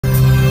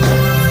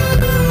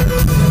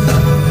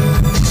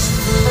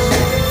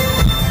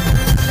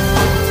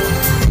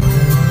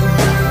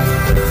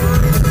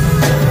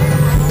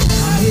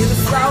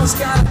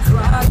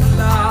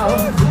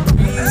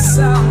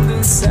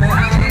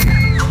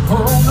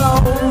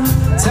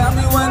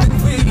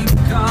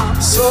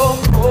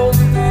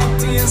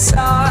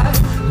inside,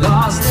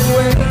 lost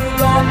away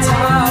long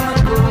time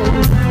ago.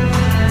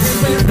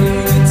 We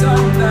really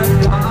done that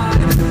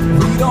blind.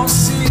 We don't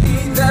see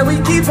that we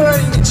keep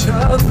hurting each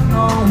other,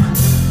 no.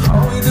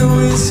 All we do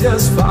is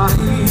just fight.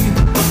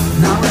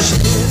 Now we share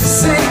the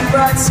same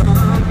bright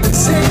sun, the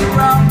same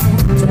round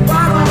moon, so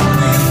why don't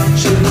we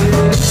share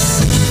the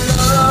same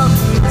love?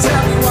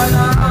 Tell me why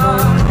not?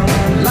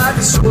 Life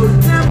is short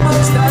and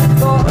much that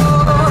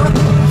thought.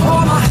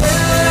 Hold my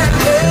hand,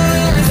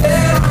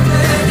 there are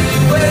many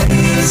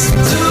ways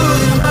to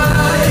the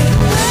right.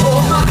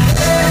 Hold my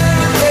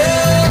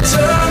hand,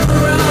 turn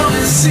around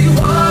and see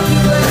what you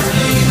left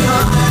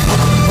behind.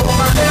 Hold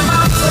my hand,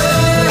 my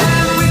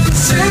friend, we can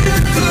take the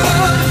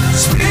good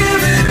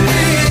spirit in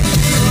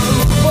you.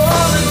 For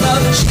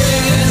another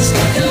chance,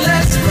 and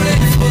let's pray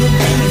for the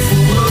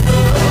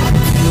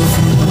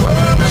beautiful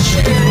world I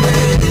share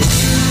with you.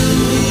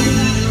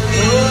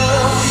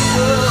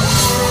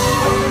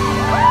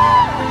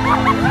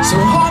 So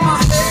hold my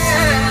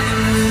hand.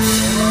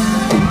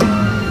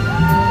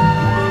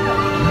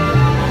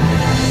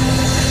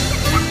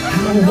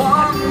 I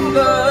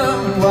wonder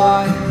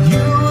why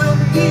you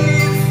and me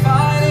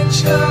find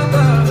each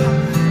other.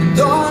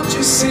 Don't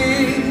you see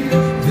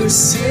this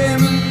is